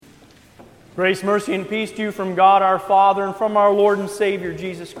Grace, mercy, and peace to you from God our Father and from our Lord and Savior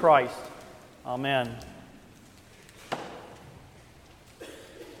Jesus Christ. Amen.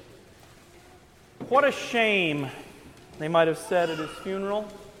 What a shame, they might have said at his funeral.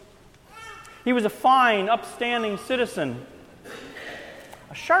 He was a fine, upstanding citizen.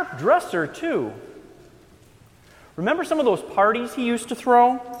 A sharp dresser, too. Remember some of those parties he used to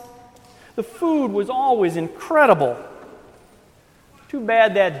throw? The food was always incredible. Too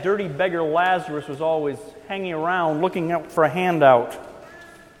bad that dirty beggar Lazarus was always hanging around looking out for a handout.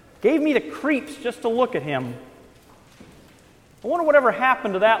 Gave me the creeps just to look at him. I wonder whatever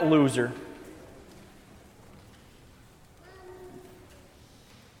happened to that loser.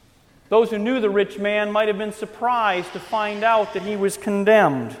 Those who knew the rich man might have been surprised to find out that he was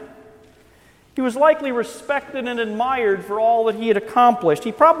condemned. He was likely respected and admired for all that he had accomplished.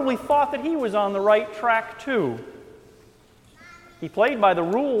 He probably thought that he was on the right track too. He played by the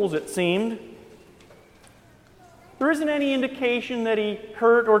rules, it seemed. There isn't any indication that he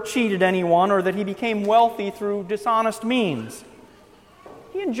hurt or cheated anyone or that he became wealthy through dishonest means.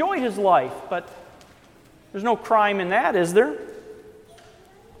 He enjoyed his life, but there's no crime in that, is there?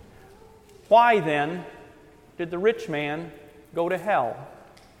 Why, then, did the rich man go to hell?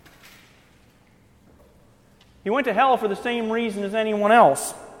 He went to hell for the same reason as anyone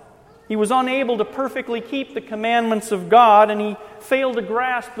else. He was unable to perfectly keep the commandments of God, and he failed to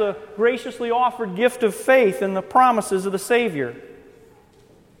grasp the graciously offered gift of faith and the promises of the Savior.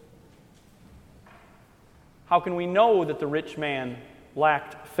 How can we know that the rich man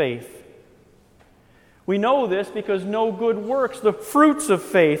lacked faith? We know this because no good works, the fruits of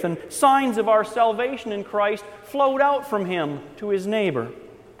faith and signs of our salvation in Christ, flowed out from him to his neighbor.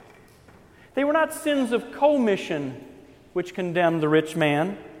 They were not sins of commission which condemned the rich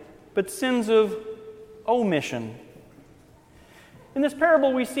man, but sins of omission. In this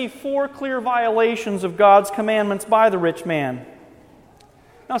parable, we see 4 clear violations of God's commandments by the rich man.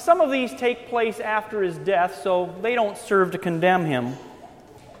 Now, some of these take place after his death, so they don't serve to condemn him.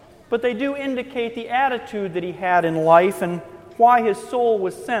 But they do indicate the attitude that he had in life and why his soul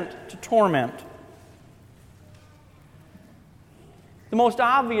was sent to torment. The most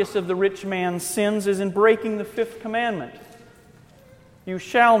obvious of the rich man's sins is in breaking the 5th commandment. You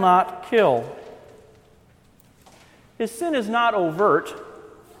shall not kill. His sin is not overt.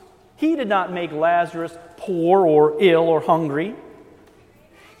 He did not make Lazarus poor or ill or hungry.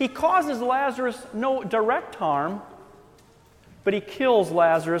 He causes Lazarus no direct harm, but he kills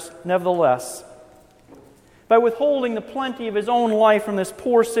Lazarus nevertheless. By withholding the plenty of his own life from this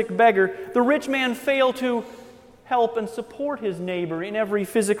poor sick beggar, the rich man failed to help and support his neighbor in every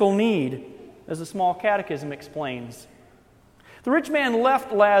physical need, as the Small Catechism explains. The rich man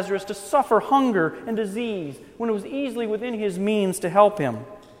left Lazarus to suffer hunger and disease when it was easily within his means to help him.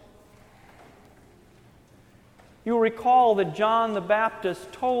 You will recall that John the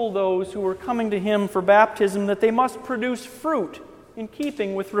Baptist told those who were coming to him for baptism that they must produce fruit in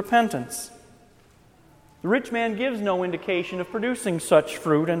keeping with repentance. The rich man gives no indication of producing such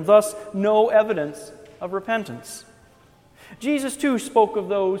fruit and thus no evidence of repentance. Jesus, too, spoke of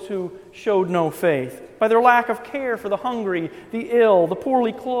those who showed no faith by their lack of care for the hungry, the ill, the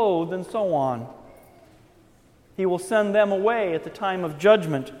poorly clothed, and so on. He will send them away at the time of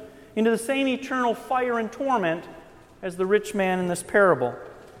judgment into the same eternal fire and torment as the rich man in this parable.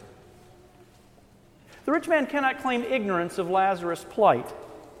 The rich man cannot claim ignorance of Lazarus' plight.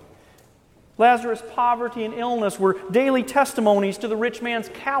 Lazarus' poverty and illness were daily testimonies to the rich man's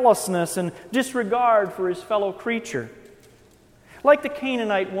callousness and disregard for his fellow creature. Like the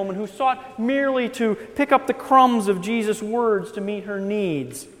Canaanite woman who sought merely to pick up the crumbs of Jesus' words to meet her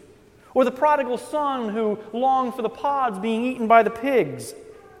needs, or the prodigal son who longed for the pods being eaten by the pigs,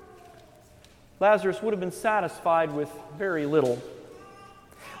 Lazarus would have been satisfied with very little.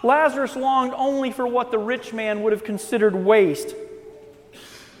 Lazarus longed only for what the rich man would have considered waste,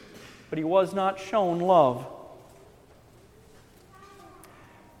 but he was not shown love.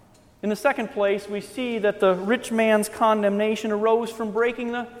 In the second place, we see that the rich man's condemnation arose from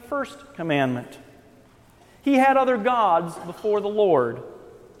breaking the 1st commandment. He had other gods before the Lord.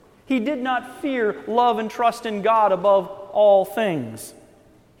 He did not fear, love, and trust in God above all things.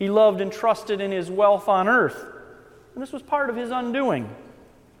 He loved and trusted in his wealth on earth, and this was part of his undoing.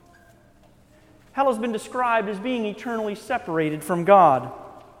 Hell has been described as being eternally separated from God.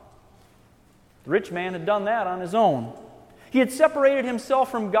 The rich man had done that on his own. He had separated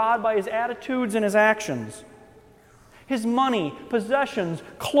himself from God by his attitudes and his actions. His money, possessions,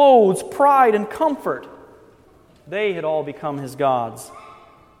 clothes, pride, and comfort, they had all become his gods.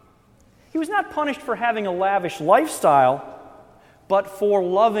 He was not punished for having a lavish lifestyle, but for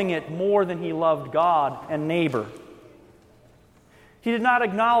loving it more than he loved God and neighbor. He did not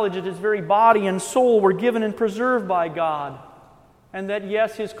acknowledge that his very body and soul were given and preserved by God, and that,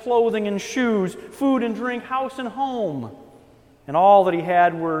 yes, his clothing and shoes, food and drink, house and home, and all that he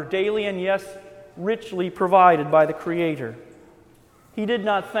had were daily and, yes, richly provided by the Creator. He did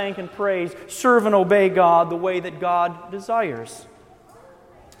not thank and praise, serve and obey God the way that God desires.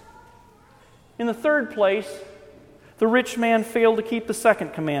 In the third place, the rich man failed to keep the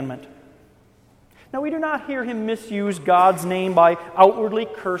second commandment. Now, we do not hear him misuse God's name by outwardly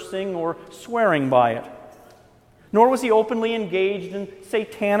cursing or swearing by it. Nor was he openly engaged in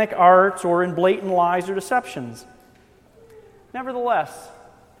satanic arts or in blatant lies or deceptions. Nevertheless,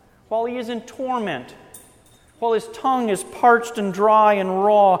 while he is in torment, while his tongue is parched and dry and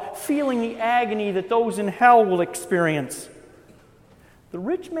raw, feeling the agony that those in hell will experience, the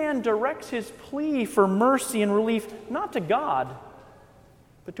rich man directs his plea for mercy and relief not to God,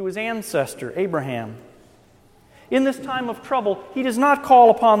 but to his ancestor, Abraham. In this time of trouble, he does not call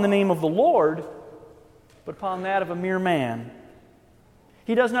upon the name of the Lord, but upon that of a mere man.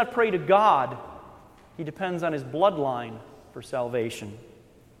 He does not pray to God. He depends on his bloodline for salvation.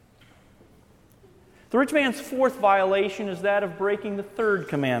 The rich man's fourth violation is that of breaking the third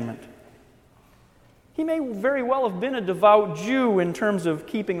commandment. He may very well have been a devout Jew in terms of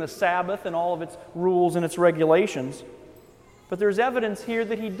keeping the Sabbath and all of its rules and its regulations, but there's evidence here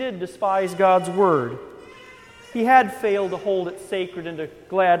that he did despise God's word. He had failed to hold it sacred and to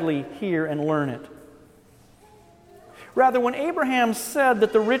gladly hear and learn it. Rather, when Abraham said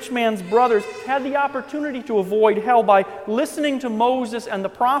that the rich man's brothers had the opportunity to avoid hell by listening to Moses and the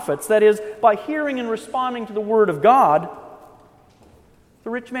prophets, that is, by hearing and responding to the word of God, the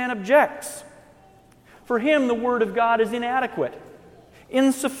rich man objects. For him, the word of God is inadequate,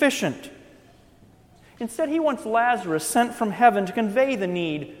 insufficient. Instead, he wants Lazarus sent from heaven to convey the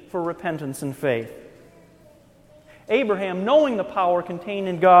need for repentance and faith. Abraham, knowing the power contained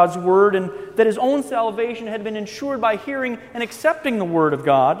in God's word and that his own salvation had been ensured by hearing and accepting the word of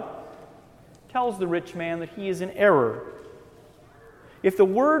God, tells the rich man that he is in error. If the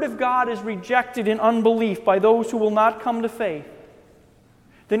word of God is rejected in unbelief by those who will not come to faith,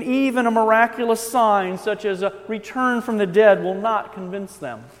 then even a miraculous sign such as a return from the dead will not convince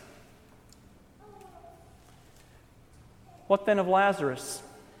them. What then of Lazarus?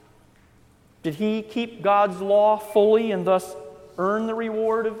 Did he keep God's law fully and thus earn the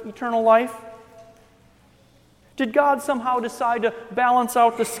reward of eternal life? Did God somehow decide to balance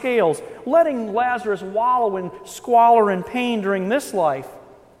out the scales, letting Lazarus wallow in squalor and pain during this life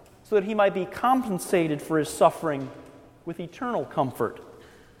so that he might be compensated for his suffering with eternal comfort?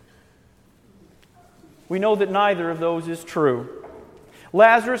 We know that neither of those is true.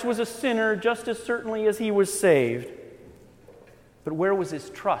 Lazarus was a sinner just as certainly as he was saved. But where was his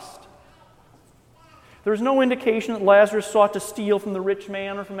trust? There is no indication that Lazarus sought to steal from the rich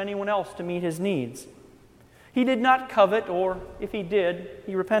man or from anyone else to meet his needs. He did not covet, or if he did,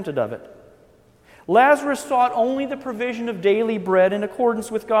 he repented of it. Lazarus sought only the provision of daily bread in accordance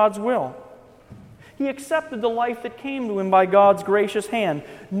with God's will. He accepted the life that came to him by God's gracious hand,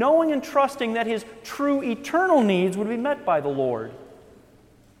 knowing and trusting that his true eternal needs would be met by the Lord.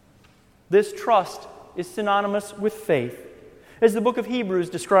 This trust is synonymous with faith. As the book of Hebrews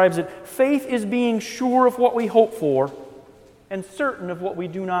describes it, faith is being sure of what we hope for and certain of what we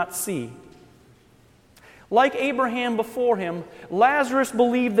do not see. Like Abraham before him, Lazarus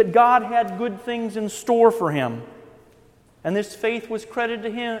believed that God had good things in store for him, and this faith was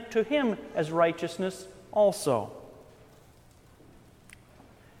credited to him as righteousness also.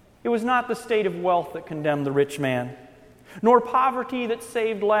 It was not the state of wealth that condemned the rich man, nor poverty that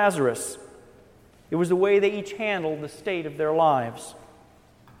saved Lazarus. It was the way they each handled the state of their lives.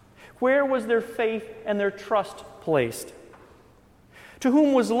 Where was their faith and their trust placed? To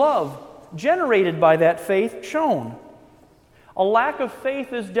whom was love, generated by that faith, shown? A lack of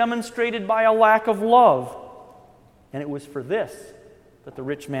faith is demonstrated by a lack of love. And it was for this that the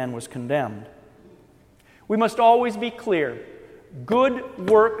rich man was condemned. We must always be clear. Good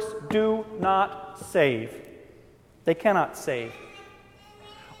works do not save. They cannot save.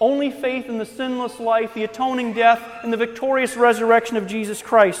 Only faith in the sinless life, the atoning death, and the victorious resurrection of Jesus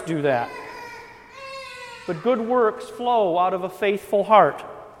Christ do that. But good works flow out of a faithful heart,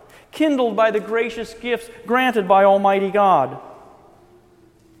 kindled by the gracious gifts granted by Almighty God.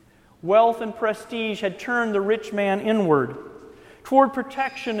 Wealth and prestige had turned the rich man inward, toward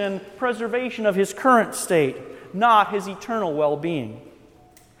protection and preservation of his current state, not his eternal well-being.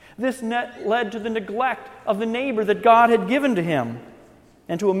 This led to the neglect of the neighbor that God had given to him,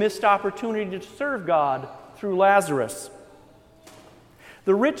 and to a missed opportunity to serve God through Lazarus.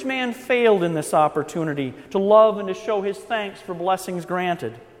 The rich man failed in this opportunity to love and to show his thanks for blessings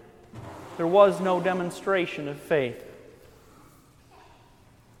granted. There was no demonstration of faith.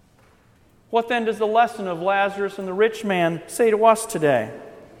 What then does the lesson of Lazarus and the rich man say to us today?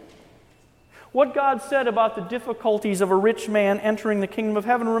 What God said about the difficulties of a rich man entering the kingdom of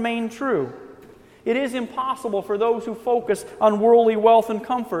heaven remain true. It is impossible for those who focus on worldly wealth and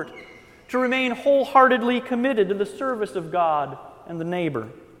comfort to remain wholeheartedly committed to the service of God and the neighbor.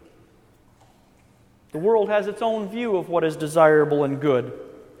 The world has its own view of what is desirable and good,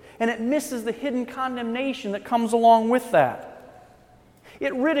 and it misses the hidden condemnation that comes along with that.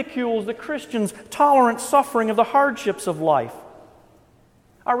 It ridicules the Christian's tolerant suffering of the hardships of life,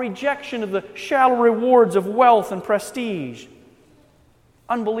 our rejection of the shallow rewards of wealth and prestige.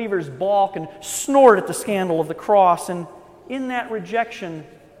 Unbelievers balk and snort at the scandal of the cross, and in that rejection,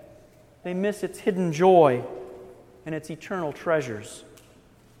 they miss its hidden joy and its eternal treasures.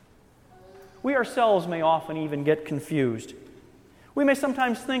 We ourselves may often even get confused. We may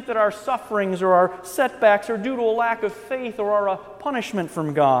sometimes think that our sufferings or our setbacks are due to a lack of faith or are a punishment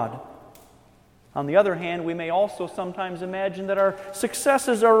from God. On the other hand, we may also sometimes imagine that our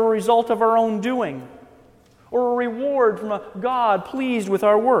successes are a result of our own doing or a reward from a God pleased with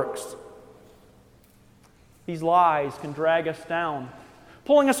our works. These lies can drag us down,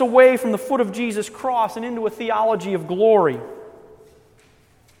 pulling us away from the foot of Jesus' cross and into a theology of glory.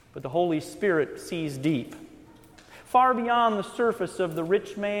 But the Holy Spirit sees deep, far beyond the surface of the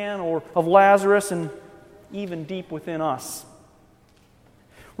rich man or of Lazarus, and even deep within us.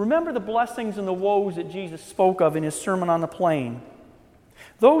 Remember the blessings and the woes that Jesus spoke of in His Sermon on the Plain.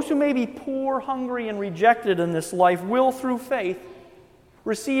 Those who may be poor, hungry, and rejected in this life will, through faith,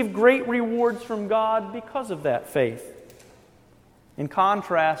 receive great rewards from God because of that faith. In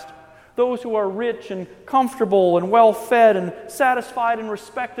contrast, those who are rich and comfortable and well-fed and satisfied and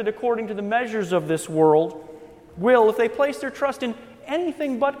respected according to the measures of this world will, if they place their trust in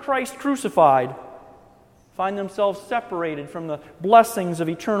anything but Christ crucified, find themselves separated from the blessings of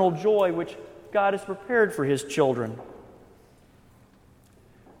eternal joy which God has prepared for His children.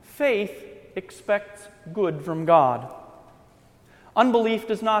 Faith expects good from God. Unbelief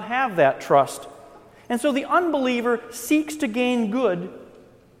does not have that trust, and so the unbeliever seeks to gain good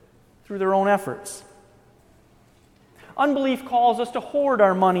through their own efforts. Unbelief calls us to hoard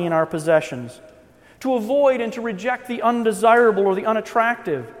our money and our possessions, to avoid and to reject the undesirable or the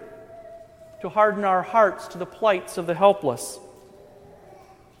unattractive, to harden our hearts to the plights of the helpless.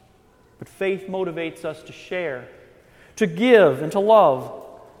 But faith motivates us to share, to give, and to love.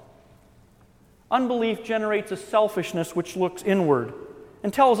 Unbelief generates a selfishness which looks inward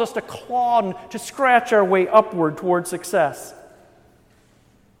and tells us to claw and to scratch our way upward toward success.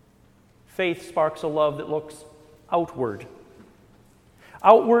 Faith sparks a love that looks outward.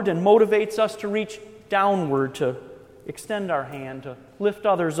 Outward and motivates us to reach downward, to extend our hand, to lift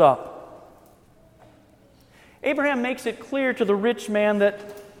others up. Abraham makes it clear to the rich man that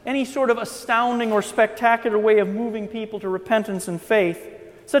any sort of astounding or spectacular way of moving people to repentance and faith,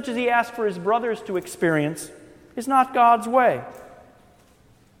 such as he asked for his brothers to experience, is not God's way.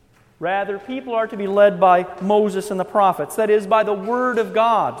 Rather, people are to be led by Moses and the prophets, that is, by the Word of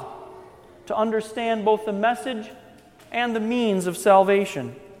God, to understand both the message and the means of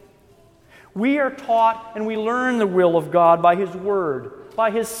salvation. We are taught and we learn the will of God by His Word,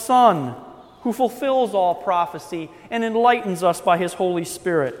 by His Son, who fulfills all prophecy and enlightens us by His Holy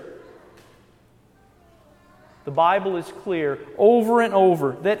Spirit. The Bible is clear over and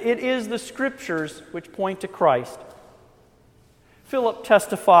over that it is the Scriptures which point to Christ. Philip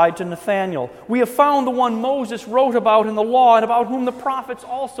testified to Nathanael, "We have found the one Moses wrote about in the law and about whom the prophets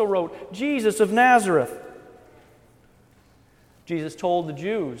also wrote, Jesus of Nazareth." Jesus told the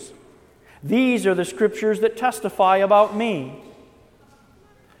Jews, "These are the Scriptures that testify about me."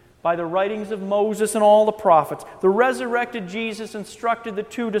 By the writings of Moses and all the prophets, the resurrected Jesus instructed the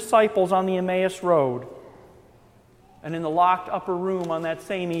two disciples on the Emmaus Road. And in the locked upper room on that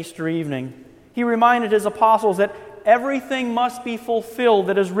same Easter evening, He reminded His apostles that everything must be fulfilled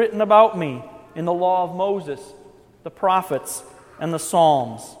that is written about me in the law of Moses, the prophets, and the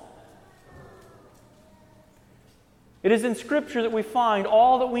Psalms. It is in Scripture that we find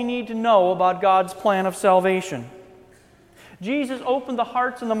all that we need to know about God's plan of salvation. Jesus opened the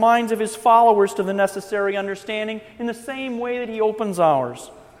hearts and the minds of His followers to the necessary understanding in the same way that He opens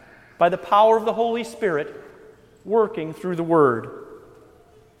ours, by the power of the Holy Spirit working through the Word.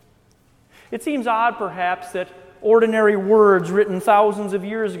 It seems odd, perhaps, that ordinary words written thousands of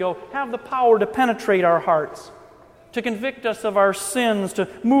years ago have the power to penetrate our hearts, to convict us of our sins, to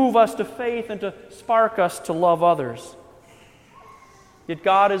move us to faith, and to spark us to love others. Yet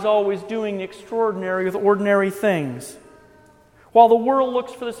God is always doing the extraordinary with ordinary things. While the world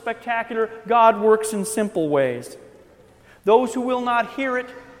looks for the spectacular, God works in simple ways. Those who will not hear it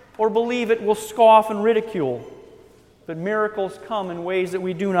or believe it will scoff and ridicule. But miracles come in ways that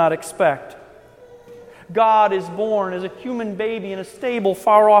we do not expect. God is born as a human baby in a stable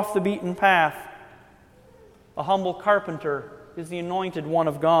far off the beaten path. A humble carpenter is the anointed one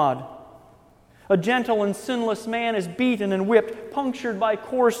of God. A gentle and sinless man is beaten and whipped, punctured by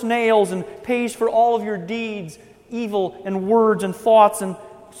coarse nails, and pays for all of your deeds, evil and words and thoughts and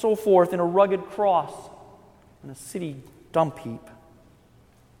so forth in a rugged cross and a city dump heap.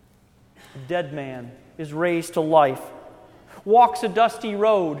 A dead man is raised to life, walks a dusty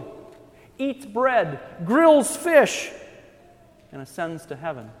road, eats bread, grills fish, and ascends to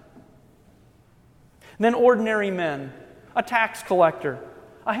heaven. And then ordinary men, a tax collector,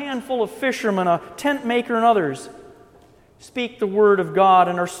 a handful of fishermen, a tent maker, and others speak the word of God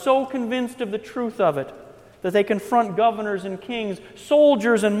and are so convinced of the truth of it that they confront governors and kings,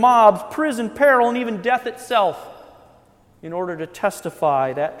 soldiers and mobs, prison, peril, and even death itself in order to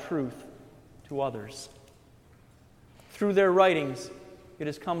testify that truth to others. Through their writings, it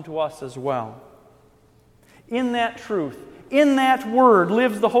has come to us as well. In that truth, in that word,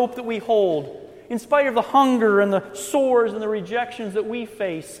 lives the hope that we hold, in spite of the hunger and the sores and the rejections that we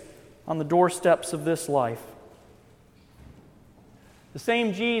face on the doorsteps of this life. The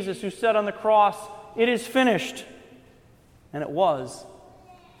same Jesus who said on the cross, "It is finished," and it was,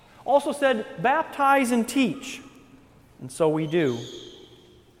 also said, "Baptize and teach," and so we do.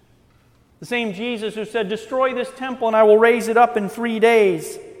 The same Jesus who said, "Destroy this temple and I will raise it up in 3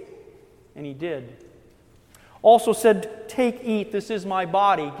 days," and He did. Also said, "Take, eat, this is my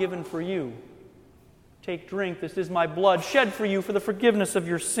body given for you. Take, drink, this is my blood shed for you for the forgiveness of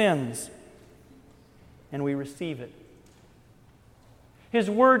your sins." And we receive it. His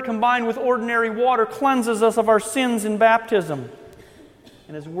word combined with ordinary water cleanses us of our sins in baptism.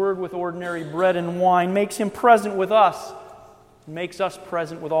 And His word with ordinary bread and wine makes Him present with us, and makes us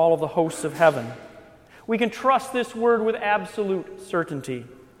present with all of the hosts of heaven. We can trust this word with absolute certainty.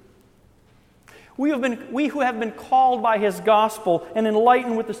 We who have been called by His gospel and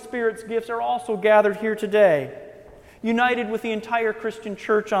enlightened with the Spirit's gifts are also gathered here today, united with the entire Christian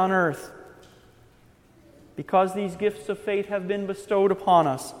church on earth. Because these gifts of faith have been bestowed upon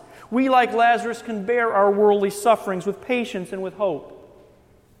us, we, like Lazarus, can bear our worldly sufferings with patience and with hope.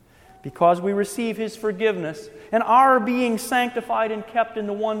 Because we receive His forgiveness and are being sanctified and kept in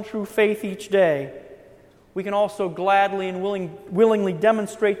the one true faith each day, we can also gladly and willingly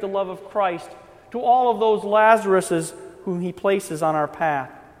demonstrate the love of Christ to all of those Lazaruses whom He places on our path.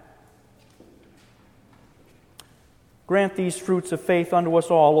 Grant these fruits of faith unto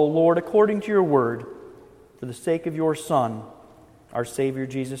us all, O Lord, according to Your word, for the sake of Your Son, our Savior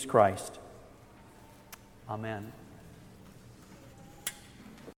Jesus Christ. Amen.